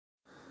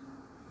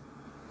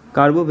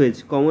Carbo Veg,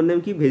 common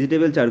name কি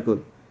vegetable charcoal.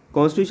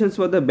 Constitutions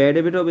for the bad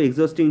habit of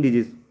exhausting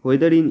disease,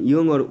 whether in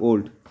young or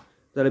old.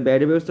 তাহলে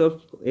bad habits of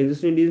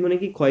existing disease মানে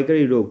কি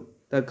ক্ষয়কারী রোগ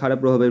তার খারাপ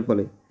প্রভাবের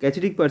ফলে।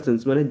 ক্যাচেটিক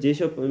পার্সনস মানে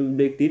যেসব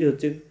ব্যক্তির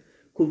হচ্ছে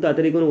খুব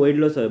তাড়াতাড়ি কোনো ওয়েট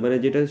লস হয়, মানে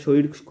যেটা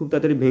শরীর খুব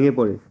তাড়াতাড়ি ভেঙে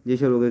পড়ে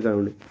যেসব রোগের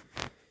কারণে।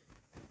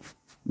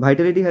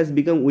 Vitality has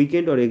become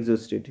weekend or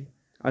exhausted.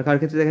 আর কার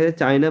ক্ষেত্রে দেখা যায়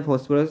চায়না,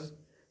 ফসফরাস,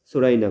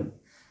 সোরাইনাম।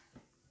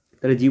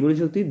 তাহলে জীবনী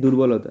শক্তির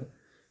দুর্বলতা।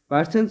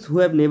 Persons who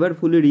have never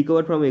fully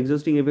recover from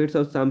exhausting effects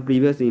of some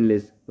previous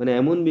illness, মানে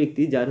এমন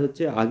ব্যক্তি যার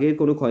হচ্ছে আগের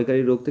কোনো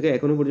ক্ষয়কারী রোগ থেকে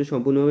এখনও পর্যন্ত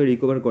সম্পূর্ণভাবে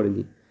রিকভার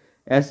করেনি।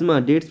 Asthma,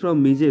 dates from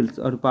measles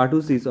or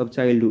pertussis of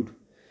childhood.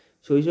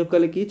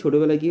 শৈশবকালে কি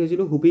ছোটোবেলায় কী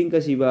হয়েছিল, হুপিং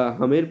কাশি বা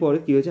হামের পর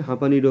কী হয়েছে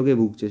হাঁপানি রোগে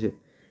ভুগছে সে।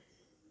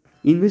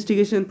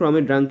 ইনভেস্টিগেশন ফ্রম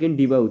এ ড্রাঙ্কেন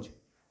ডিবাউচ,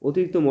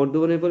 অতিরিক্ত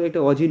মদ্যপানের পরে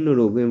একটা অজীর্ণ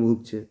রোগে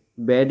ভুগছে।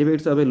 Bad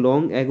effects of a long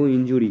ago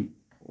injury,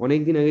 অনেক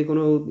দিন আগে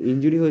কোনো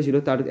ইনজুরি হয়েছিল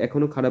তার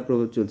এখনও খারাপ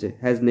প্রভাব চলছে।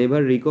 Has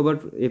never recover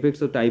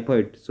effects of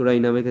typhoid, সোরাই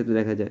নামের ক্ষেত্রে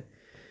দেখা যায়।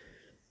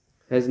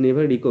 Has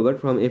never recover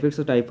from effects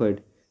of typhoid,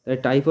 তাই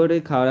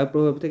টাইফয়েডের খারাপ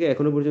প্রভাব থেকে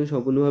এখনও পর্যন্ত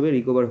সম্পূর্ণভাবে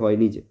রিকভার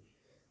হয়নি যে।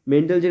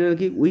 মেন্টাল জেনারেল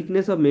কি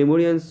weakness of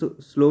memory and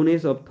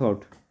slowness of thought,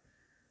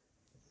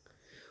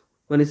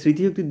 মানে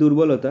স্মৃতিশক্তির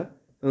দুর্বলতা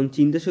এবং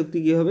চিন্তাশক্তি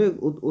কী হবে,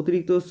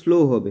 অতিরিক্ত স্লো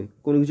হবে,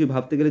 কোনো কিছু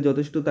ভাবতে গেলে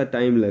যথেষ্ট তার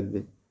টাইম লাগবে।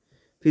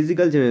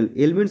 Physical general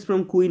elements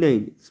from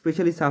quinine,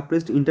 specially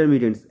suppressed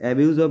ইন্টারমিডিয়েন্টস,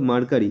 abuse of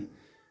mercury,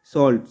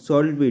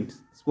 salt bits,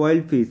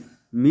 spoiled fish,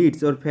 meets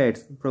or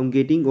fats from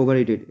getting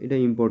overheated, এটা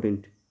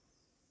ইম্পর্টেন্ট।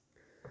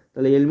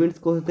 তাহলে এলিমেন্টস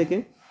কোথা থেকে,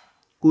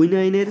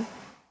 কুইনাইনের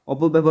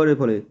অপব্যবহারের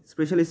ফলে,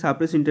 স্পেশালি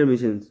সাপ্রেসড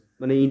ইন্টারমিশনস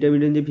মানে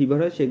ইন্টারমিডিয়েন্ট যে ফিভার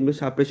হয় সেগুলো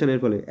সাপ্রেশনের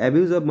ফলে,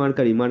 abuse of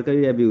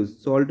মার্কারির abuse,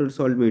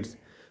 salt meets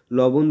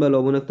লবণ বা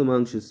লবণাক্ত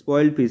মাংস,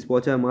 স্পয়েলড ফিশ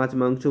পচা মাছ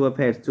মাংস বা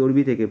ফ্যাটস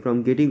চর্বি থেকে, ফ্রম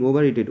গেটিং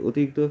ওভারহিটেড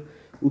অতিরিক্ত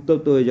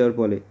উত্তপ্ত হয়ে যাওয়ার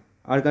ফলে।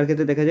 আর কার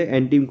ক্ষেত্রে দেখা যায়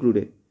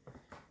অ্যান্টিমক্রুডে।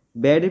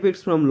 Bad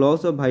effects from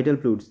loss of vital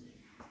fluids,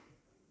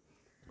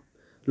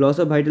 loss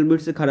of vital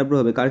ফ্লুইডসের খারাপ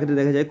প্রভাবে কার ক্ষেত্রে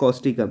দেখা যায়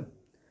Causticum.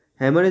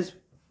 Haemorrhage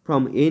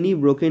from any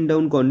broken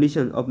down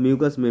condition of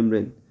mucus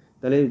membrane,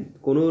 তাহলে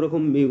কোনো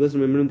রকম মিউকাস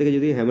মেমব্রেন থেকে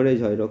যদি হ্যামারেজ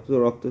হয়,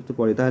 রক্ত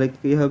পড়ে, তাহলে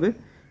কী হবে,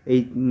 এই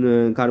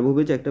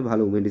কার্বোভেজ একটা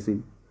ভালো মেডিসিন।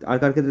 আর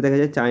কার ক্ষেত্রে দেখা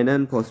যায় চায়না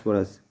অ্যান্ড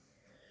ফসফরাস।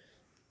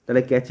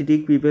 তাহলে ক্যাচিটিক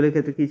পিপলের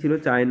ক্ষেত্রে কী ছিল,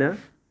 চায়না,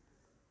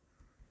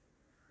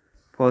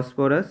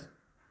 ফসফরাস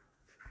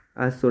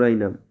আর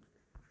সোরাইনাম।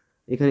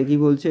 এখানে কি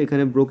বলছে,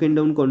 এখানে ব্রোকেন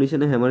ডাউন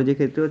কন্ডিশনে হ্যামারেজের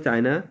ক্ষেত্রেও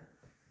China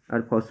R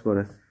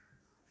phosphorus.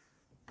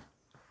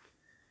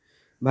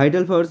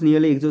 Vital force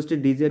nearly exhausted,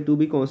 desire to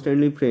B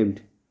constantly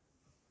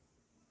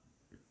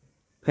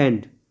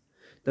ফ্যান্ড।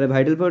 তাহলে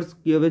ভাইটাল ফোর্স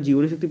কী হবে,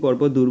 জীবনী শক্তি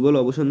পরপর দুর্বল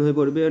অবসন্ন হয়ে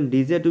পড়বে। আর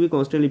ডিজায়ার টু বি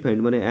কনস্ট্যান্টলি ফ্যান্ড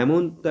মানে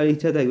এমন তার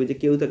ইচ্ছা থাকবে যে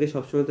কেউ তাকে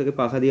সবসময় তাকে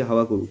পাখা দিয়ে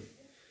হাওয়া করুক।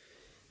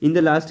 In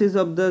the last stage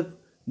of the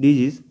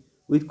disease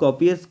with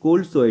কপিয়াস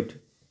cold sweat,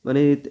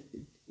 মানে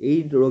এই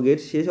রোগের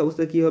শেষ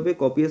অবস্থা কী হবে,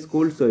 কপিয়াস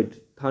কোল্ড সোয়েট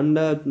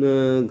ঠান্ডা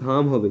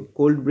ঘাম হবে,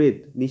 কোল্ড ব্রেথ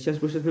নিঃশ্বাস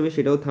প্রশ্বাস নেবে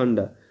সেটাও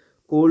ঠান্ডা,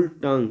 কোল্ড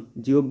টাং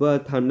জিহ্বা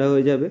ঠান্ডা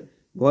হয়ে যাবে,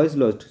 ভয়েস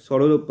লস্ট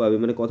স্বরলোপ পাবে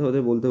মানে কথা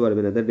বলতে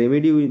পারবে না। The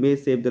remedy we may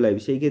save the life,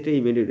 সেই ক্ষেত্রে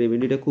এই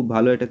রেমেডিটা খুব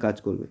ভালো একটা কাজ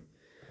করবে।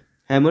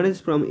 Haemorrhage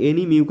from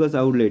any mucus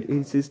outlet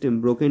in system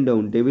broken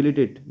down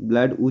ডেবিলিটেড,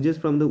 blood উজেস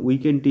from the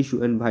weekend tissue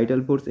and vital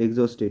force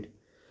exhausted.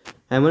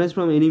 Haemorrhage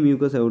from any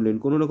mucus outlet,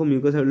 কোনো রকম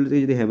মিউকাস আউটলেট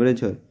থেকে যদি হ্যামারেজ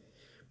হয়,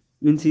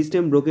 in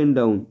system broken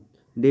down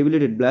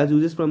ডেবিলিটেড, blood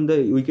উজেস from the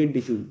weekend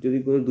tissue, যদি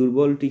কোনো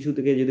দুর্বল tissue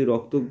থেকে যদি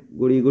রক্ত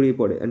গড়িয়ে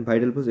পড়ে, অ্যান্ড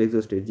ভাইটাল ফোর্স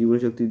এক্সস্টেড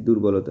জীবনশক্তির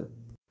দুর্বলতা।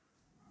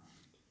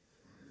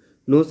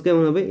 নোজ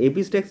কেমন হবে,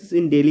 epistaxis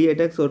in daily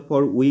attacks or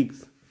for weeks,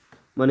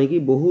 মানে কি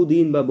বহু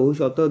দিন বা বহু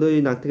সপ্তাহ ধরে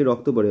নাক থেকে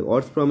রক্ত পড়ে।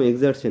 অর্স ফ্রম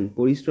এক্সারশন,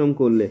 পরিশ্রম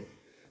করলে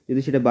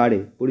যদি সেটা বাড়ে,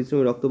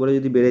 পরিশ্রমে রক্ত পড়া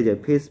যদি বেড়ে যায়।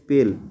 ফেস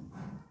পেল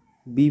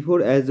before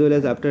as well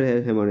as after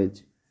haemorrhage,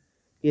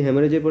 কি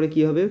হ্যামারেজের পরে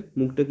কী হবে,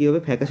 মুখটা কী হবে,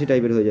 ফ্যাকাশে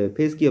টাইপের হয়ে যাবে।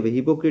 ফেস কী হবে,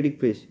 হিপোক্রেটিক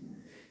ফেস,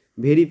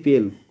 ভেরি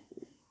পেল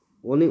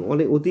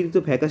অনেক অতিরিক্ত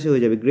ফ্যাকাশে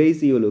হয়ে যাবে। গ্রেইস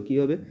ইয়েলো কী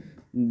হবে,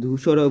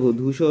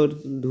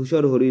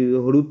 ধূসর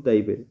হলুদ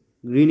টাইপের।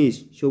 গ্রিনিশ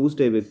সবুজ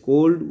টাইপের।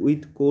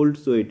 কোল্ড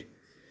সোয়েট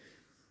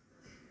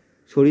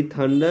শরীর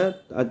ঠান্ডা,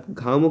 আর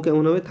ঘামও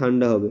কেমন হবে,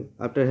 ঠান্ডা হবে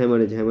আফটার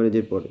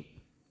হ্যামারেজের পরে।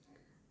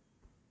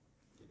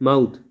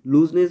 Mouth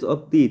looseness of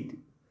teeth,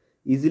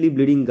 easily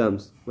bleeding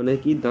gums, মানে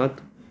কি দাঁত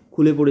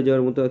খুলে পড়ে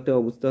যাওয়ার মতো একটা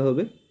অবস্থা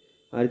হবে।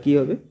 আর কি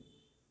হবে,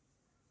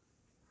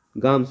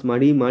 গামস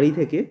মাড়ি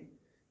থেকে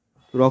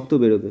রক্ত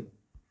বেরোবে।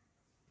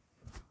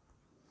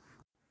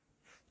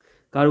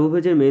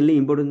 কার্বোভেজের মেনলি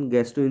ইম্পর্টেন্ট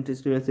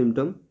গ্যাস্ট্রোইন্টেস্টিনাল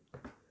সিমটম,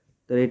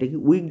 তাহলে এটা কি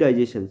উইক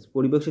ডাইজেশনস,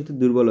 পরিপাক শক্তির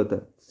দুর্বলতা।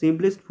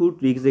 সিম্পলেস্ট ফুড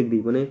রিজেক্ট,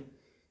 মানে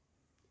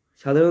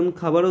সাধারণ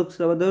খাবারও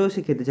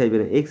সে খেতে চাইবে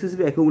না। Excessive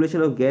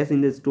accumulation of gas in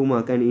the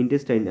stomach and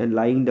intestine and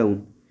lying down,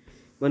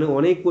 মানে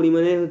অনেক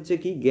পরিমাণে হচ্ছে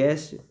কি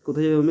গ্যাস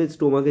কোথায় জমবে,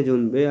 স্টোমাকে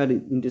জমবে আর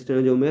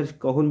ইন্টেস্টাইনে জমবে। আর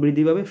কখন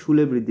বৃদ্ধি পাবে,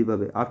 শুলে বৃদ্ধি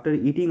পাবে। After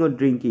eating or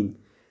drinking,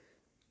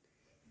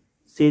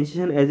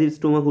 sensation as it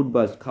stomach would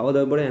bast, খাওয়া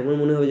দাওয়ার পরে এমন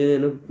মনে হবে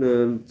যেন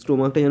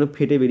স্টোমাকটা যেন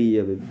ফেটে বেরিয়ে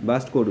যাবে,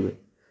 বাস্ট করবে।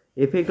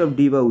 Effect of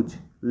ডিবাউচ,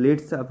 late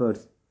সাপার্স,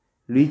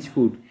 rich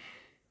food,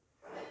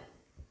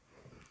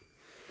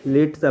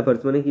 late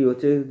সাপার্স মানে কি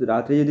হচ্ছে,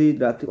 রাত্রে যদি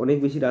অনেক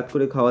বেশি রাত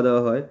করে খাওয়া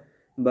দাওয়া হয়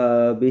বা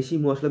বেশি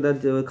মশলাদার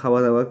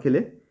খাবার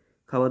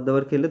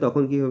দাবার খেলে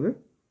তখন কি হবে,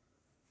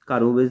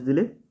 কার্বোভেজ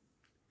দিলে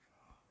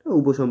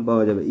উপশম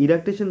পাওয়া যাবে।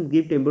 ইরাকটেশন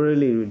গিভ টেম্পোরারি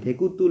ইউনিট,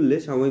 ঢেকুর তুললে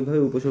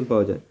সাময়িকভাবে উপশম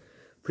পাওয়া যায়।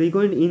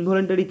 ফ্রিকোয়েন্ট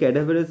ইনভলেন্টারি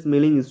ক্যাডাভারাস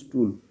স্মেলিং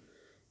স্টুল,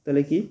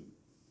 তাহলে কি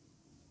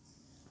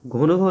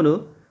ঘন ঘন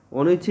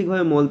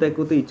অনৈচ্ছিকভাবে মলত্যাগ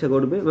করতে ইচ্ছা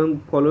করবে এবং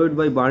ফলোয়েড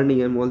বাই বার্নিং,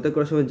 আর মলত্যাগ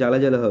করার সময় জ্বালা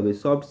জ্বালা হবে।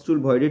 সফট স্টুল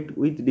ভয়েডেড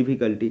উইথ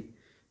ডিফিকাল্টি,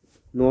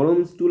 নরম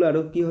স্টুল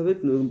আরও কী হবে,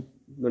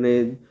 মানে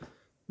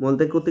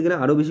মলত্যাগ করতে গেলে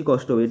আরও বেশি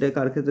কষ্ট হবে। এটা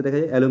কার ক্ষেত্রে দেখা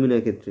যায়,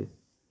 অ্যালুমিনিয়ামের ক্ষেত্রে।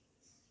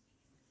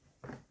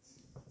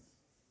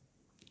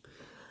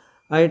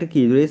 আর এটা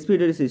কি,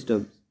 রেসপিরেটরি সিস্টেম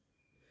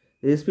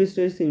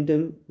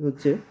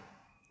হচ্ছে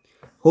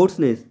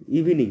হোর্সনেস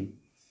ইভিনিং,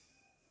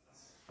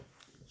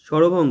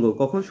 স্বরভঙ্গ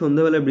কখন,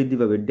 সন্ধ্যাবেলায় বৃদ্ধি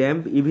পাবে।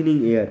 ড্যাম্প ইভিনিং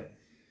এয়ার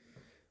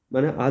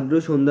মানে আর্দ্র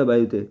সন্ধ্যা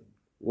বায়ুতে।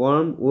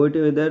 Worm wait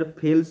weather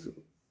fails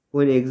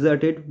when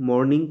exerted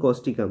morning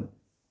Causticum,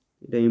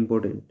 এটা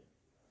ইম্পর্টেন্ট।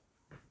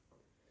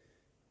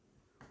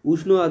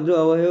 উষ্ণ আর্দ্র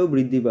আবহাওয়াও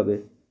বৃদ্ধি পাবে,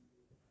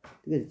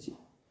 ঠিক আছে।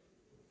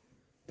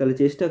 তাহলে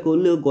চেষ্টা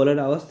করলেও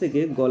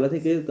গলা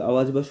থেকে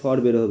আওয়াজ বা স্বর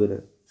বের হবে না।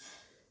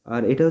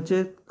 আর এটা হচ্ছে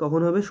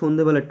কখন হবে,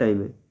 সন্ধ্যেবেলার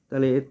টাইমে।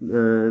 তাহলে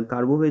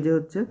কার্বোভেজে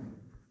হচ্ছে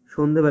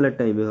সন্ধ্যেবেলার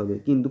টাইমে হবে,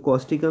 কিন্তু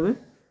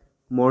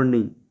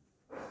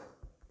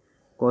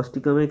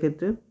কস্টিকামের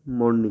ক্ষেত্রে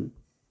মর্নিং।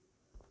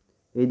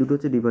 এই দুটো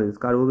হচ্ছে ডিফারেন্স।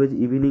 কার্বোভেজ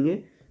ইভিনিংয়ে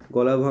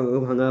গলা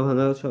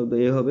ভাঙা শব্দ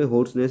হবে,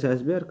 হোর্সনেস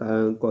আসবে, আর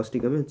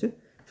কস্টিকামে হচ্ছে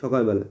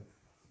সকালবেলা।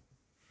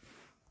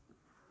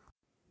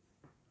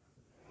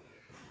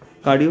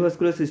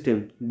 Cardiovascular system,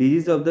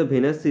 disease of the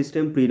venous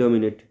system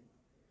প্রিডমিনেট।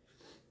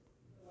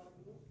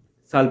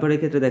 সালফারের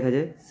ক্ষেত্রে দেখা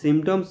যায়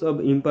সিমটমস অফ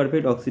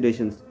ইমপারফেক্ট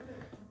অক্সিডেশনস,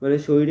 মানে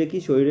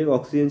শরীরে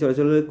অক্সিজেন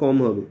চলাচল কম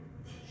হবে,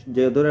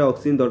 যতটা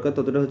অক্সিজেন দরকার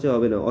ততটা হচ্ছে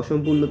হবে না,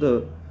 অসম্পূর্ণতা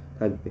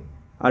থাকবে।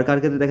 আর কার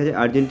ক্ষেত্রে দেখা যায়,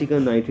 আর্জেন্টিকাম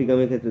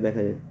নাইট্রিকামের ক্ষেত্রে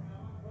দেখা যায়।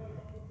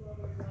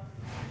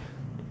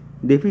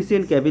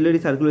 Deficient capillary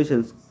circulation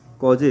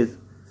causes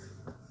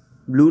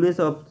ব্লুনেস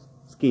of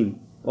skin,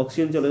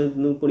 oxygen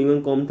চলাচলের পরিমাণ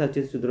কম থাকছে,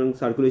 সুতরাং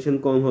সার্কুলেশন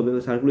কম হবে।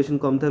 সার্কুলেশন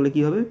কম থাকলে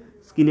কী হবে,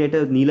 স্কিনে একটা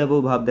নীলাভ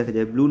ভাব দেখা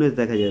যায়, ব্লুনেস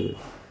দেখা যাবে।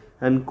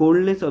 And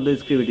coldness of the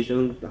extremities,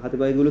 এবং হাতে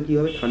পায়েগুলো কী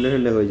হবে,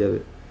 ঠান্ডা হয়ে যাবে।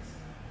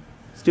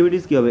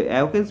 এক্সট্রিমিটিস কী হবে,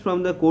 অ্যাওকেন্স from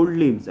the cold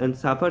limbs and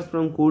suffers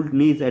from cold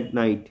নিজ অ্যাট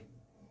নাইট,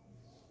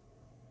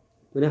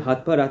 মানে হাত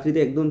পা রাত্রিতে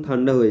একদম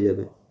ঠান্ডা হয়ে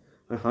যাবে।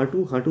 আর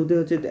হাঁটুতে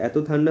হচ্ছে এত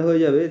ঠান্ডা হয়ে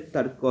যাবে,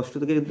 তার কষ্ট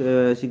থেকে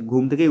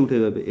ঘুম থেকেই উঠে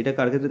যাবে। এটা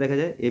কার ক্ষেত্রে দেখা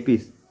যায়,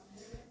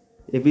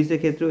 এপিসের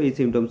ক্ষেত্রেও এই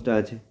সিমটমসটা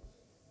আছে।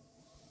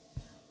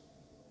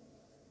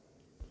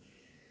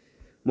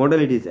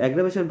 Modalities: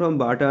 aggravation from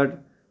butter,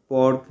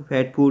 pork,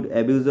 fat food,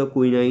 abuse of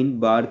quinine,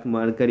 bark,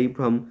 mercury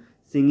from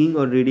singing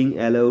or reading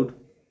aloud,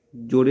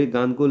 জোরে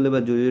গান করলে বা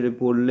জোরে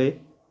পড়লে,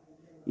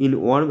 in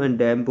warm and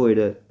damp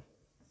weather,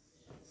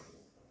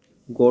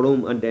 গরম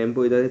আর ড্যাম্প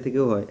ওয়েদারে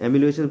থেকেও হয়।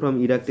 অ্যামিউলেশন ফ্রম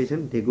ইরাকটেশন,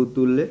 ঢেকুর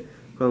তুললে।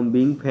 ফ্রম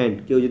বিং ফ্যান্ট,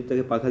 কেউ যদি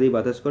তাকে পাখা দিয়ে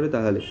বাতাস করে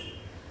তাহলে।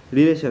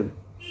 রিলেশন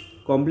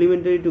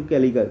কমপ্লিমেন্টারি টু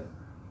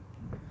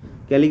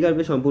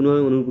ক্যালিকার্পে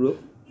সম্পূর্ণভাবে অনুগ্রহ।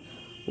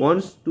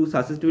 Once two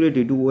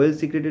সাসেসিবিলিটি two well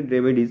secreted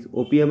remedies,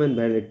 opium and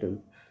ভ্যালেক্টন।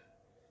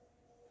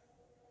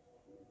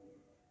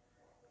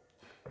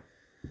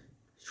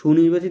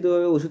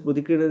 সুনির্বাচিতভাবে ওষুধ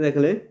প্রতিক্রিয়া না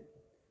দেখালে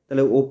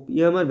তাহলে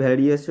ওপিয়াম আর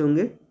ভ্যালেরিয়ার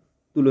সঙ্গে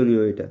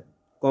তুলনীয়। এটা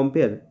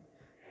compare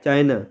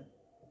China,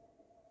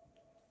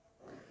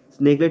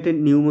 neglected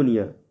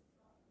pneumonia.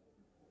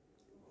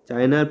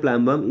 China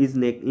plumbum is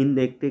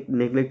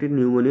neglected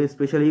pneumonia,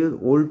 especially in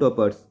old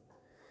toppers.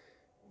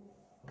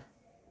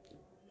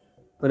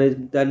 মানে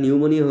তার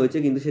নিউমোনিয়া হয়েছে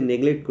কিন্তু সে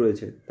নেগলেক্ট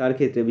করেছে, তার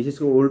ক্ষেত্রে বিশেষ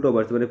করে ওল্ড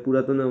টপার্স মানে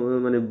পুরাতন,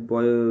 মানে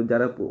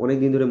যারা অনেক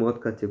দিন ধরে মদ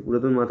খাচ্ছে,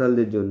 পুরাতন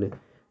মাতালদের জন্য,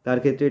 তার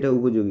ক্ষেত্রে এটা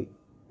উপযোগী।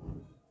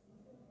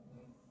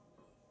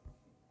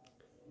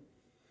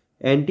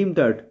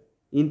 অ্যান্টিমটার্ট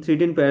in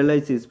threatened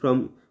paralysis from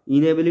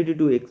inability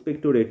to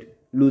expectorate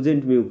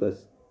loosened mucus.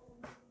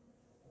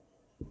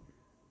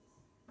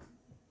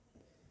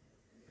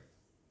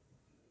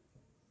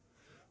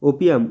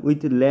 Opium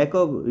with lack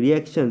of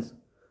reactions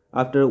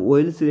after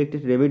well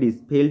selected remedies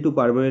fail to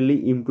permanently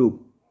improve.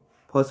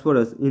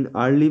 Phosphorus in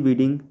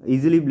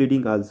easily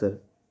bleeding ulcer.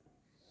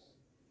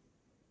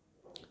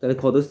 তাহলে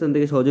ক্ষতস্থান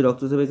থেকে সহজে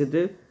রক্তস্রাবের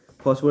ক্ষেত্রে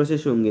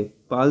ফসফরাসের সঙ্গে।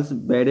 Pulse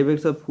bad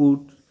effects of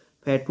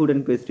fat food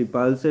and pastry,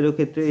 পালসেরও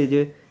ক্ষেত্রে এই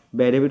যে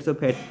bad effects of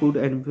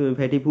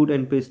fatty food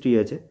and pastry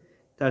আছে,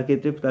 তার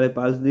ক্ষেত্রে তাহলে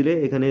পালস দিলে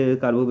এখানে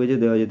কার্বোভেজে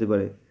দেওয়া যেতে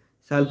পারে।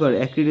 Sulphur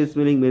অ্যাক্রিড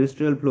smelling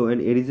menstrual flow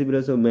and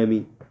এরিজিবিলাস of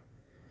Mamy,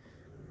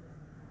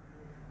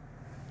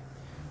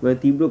 মানে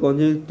তীব্র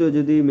গন্ধযুক্ত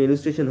যদি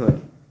মেনস্ট্রেশন হয়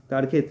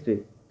তার ক্ষেত্রে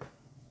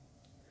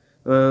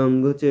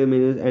হচ্ছে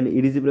অ্যান্ড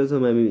ইরিজিবিলাস অফ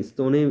ম্যামি,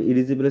 স্তনে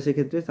ইরিজিবিলাসের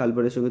ক্ষেত্রে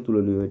সালফারের সঙ্গে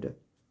তুলনীয় এটা।